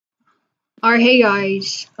Alright, hey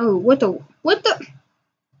guys. Oh, what the?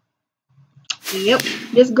 Yep,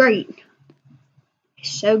 this is great. It's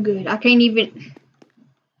so good. I can't even.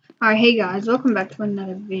 Alright, hey guys, welcome back to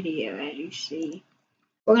another video. As you see,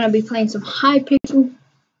 we're gonna be playing some Hypixel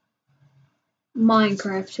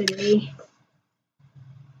Minecraft today.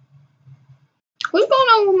 What's going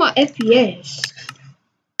on with my FPS?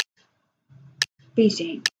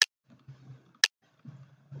 VSync.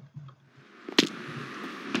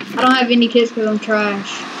 I don't have any kids because I'm trash,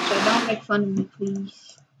 so don't make fun of me,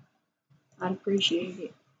 please. I'd appreciate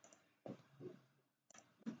it.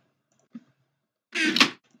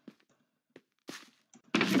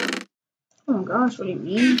 Oh my gosh, what do you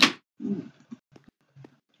mean?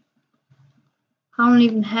 I don't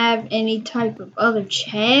even have any type of other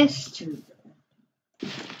chest.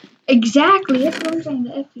 Exactly, that's what I'm saying,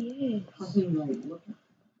 the FPS.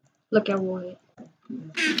 Look at what?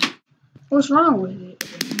 What's wrong with it?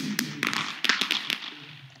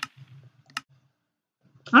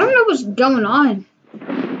 I don't know what's going on.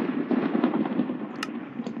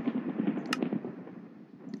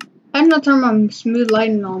 I'm not turning my smooth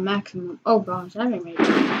lighting on maximum. Oh gosh, that didn't make it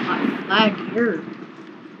laggier.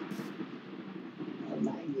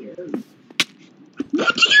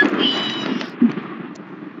 What do you mean?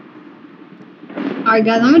 Alright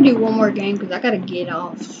guys, I'm gonna do one more game because I gotta get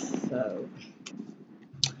off. So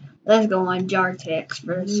let's go on Jartex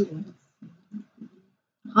first.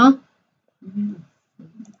 Huh?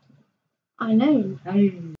 I know.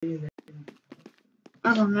 I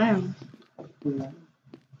don't know.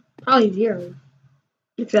 Probably 0.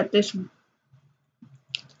 Except this one.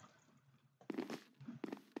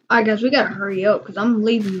 Alright guys, we gotta hurry up because I'm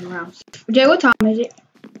leaving around. Jay, what time is it?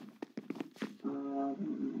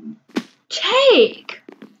 Check!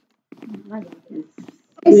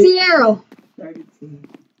 It's Sierra. 32.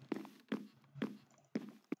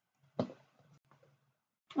 I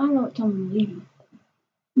don't know what time I'm leaving.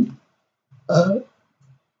 I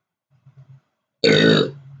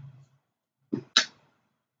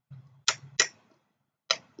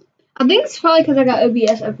think it's probably because I got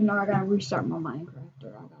OBS open or I gotta restart my Minecraft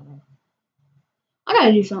or I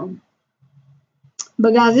gotta do something.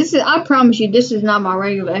 But guys, I promise you this is not my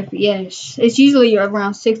regular FPS. It's usually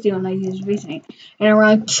around 60 when I use VSync and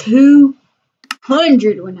around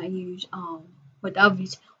 200 when I use without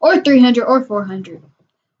VSync, or 300 or 400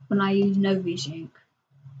 when I use no VSync.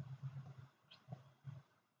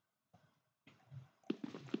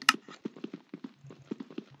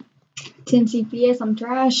 $10 CPS, I'm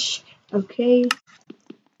trash. Okay.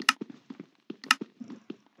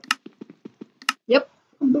 Yep.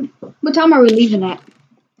 What time are we leaving at?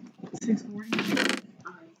 6:40.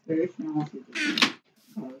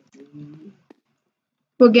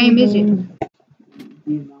 What game is it?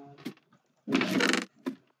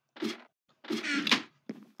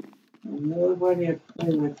 Nobody to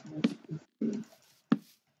play with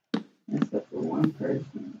except for one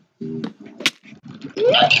person.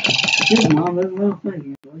 His mom doesn't know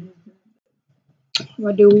playing.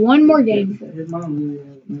 We'll do one more game. His mom really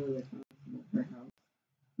doesn't know that her house.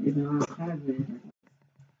 Even on time in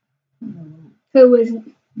her house. Who is it?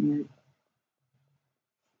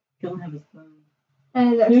 Don't have his phone.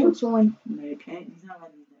 That's what's one. No, you can't. He's not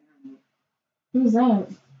letting his internet. Who's that?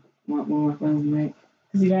 Want more phones, mate?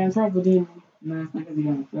 Because he got in trouble, didn't he? No, it's not because he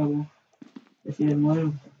got in trouble. If she didn't let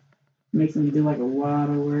him, makes him do like a lot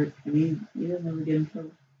of work, and he doesn't ever get in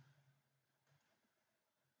trouble.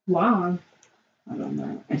 Why? I don't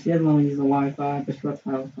know. And she doesn't want to use the Wi-Fi, but she lets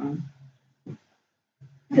her have the phone. And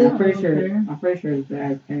Yeah, I'm pretty sure his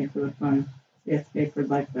dad's paying for the phone. He has to pay for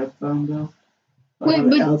like the phone bill. Like Wait, the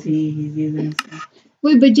but LTE he's using and stuff.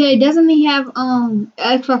 wait, but Jay, doesn't he have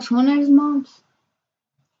Xbox One at his mom's?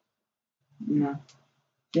 No.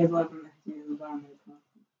 She has left him to buy him a phone.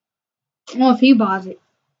 Well, if he buys it.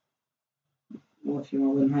 Well, she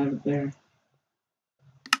won't let him have it there.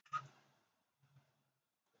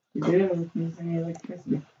 She did it with any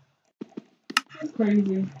electricity. That's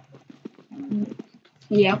crazy.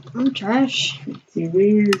 Yep, I'm trash. She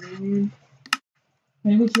weird, man.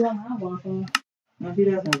 Maybe she don't have Wi-Fi. No, she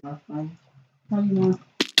does have Wi-Fi. How do you know?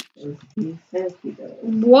 He says she does.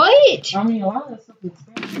 What? I mean, a lot of that stuff is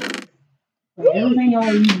expensive. Like, everything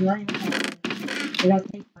y'all use right now, they got to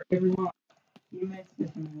pay for every month. You makes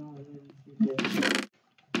different noise.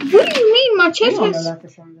 What do you mean? My You chest don't know has that for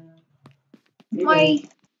sure, man. my.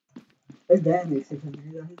 His dad makes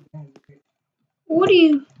 $600. His dad. What do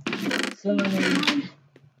you? So you got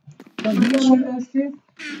one of those too?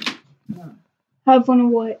 No. Have fun of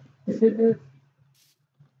what? Fitbit?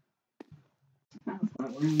 I was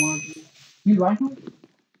like, wearing one. You like them?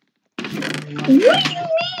 What do you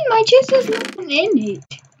mean? My chest has nothing in it.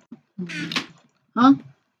 Huh?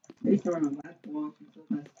 They used to run a basketball until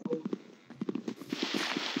I stole.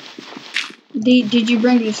 Did you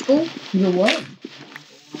bring it to school? The what?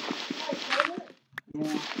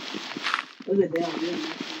 Yeah. It was a damn good.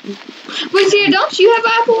 But see, don't you have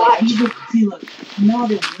an Apple Watch? See, look, now I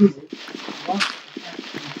didn't use it. I lost it.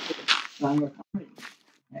 So I'm recording.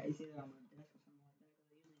 Yeah, it's either on my desk or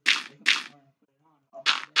something like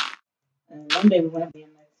that. And one day we went to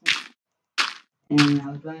BMX, and I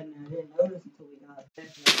was riding, and I didn't notice until we got back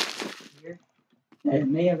here that it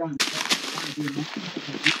may have run BMX.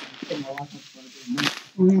 And I watched it for BMX.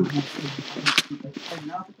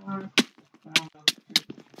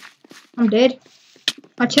 I'm dead.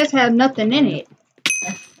 My chest had nothing in it.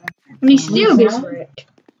 And he still gets wrecked.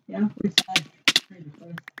 Yeah, I'm pretty sad.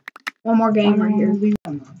 One more game right here. Maybe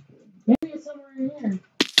it's somewhere in here.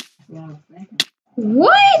 Yeah, I was thinking.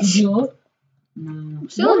 What? Did you look? No. I'm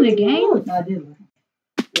still in the game. No, I did look.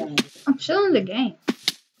 Yeah. I'm still in the game.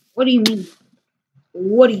 What do you mean?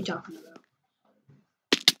 What are you talking about?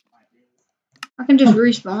 I can just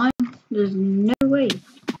respawn. There's no way.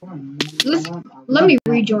 Let me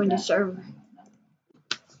rejoin the server.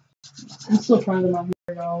 I'm still trying to my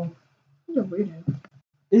here, y'all. You're a weirdo.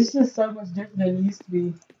 It's just so much different than it used to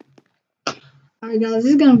be. Alright guys, this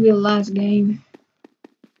is gonna be the last game.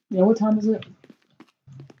 Yeah, what time is it?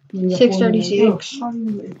 6:36.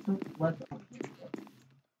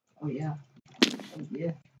 Oh yeah. Oh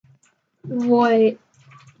yeah. What?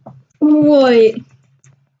 What?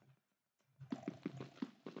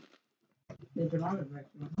 There's a lot of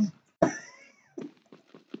records.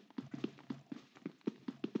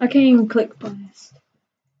 I can't even click fast.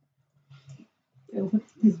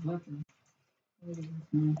 What's these buttons?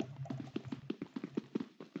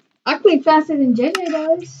 I click faster than JJ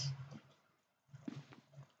does.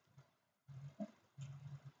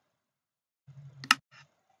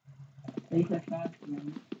 They click faster,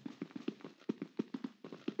 man.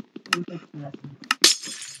 They click faster.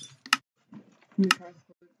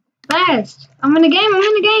 Fast. I'm in the game. I'm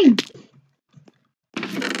in the game.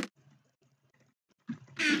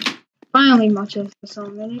 Finally, my chest for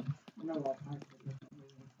some minute. I know what I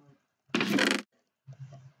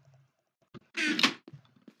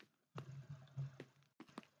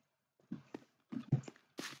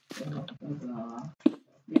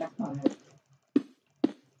yeah,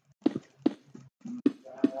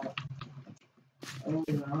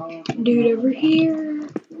 Dude over here.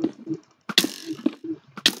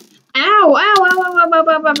 Ow! Ow! Ow! Ow! Ow!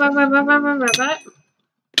 Ow! Ow! Ow! Ow! Ow! Ow! Ow! Ow!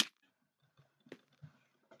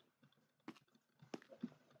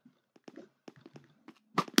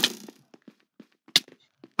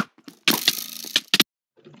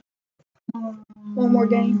 One more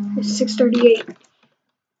game. It's 6:38.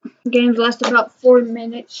 Games last about 4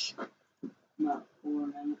 minutes. About 4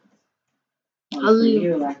 minutes. I For live.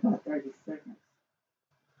 you, like about 30 seconds.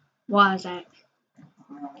 Why is that?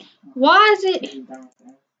 Why is it?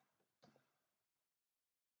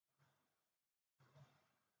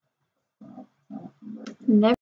 Never.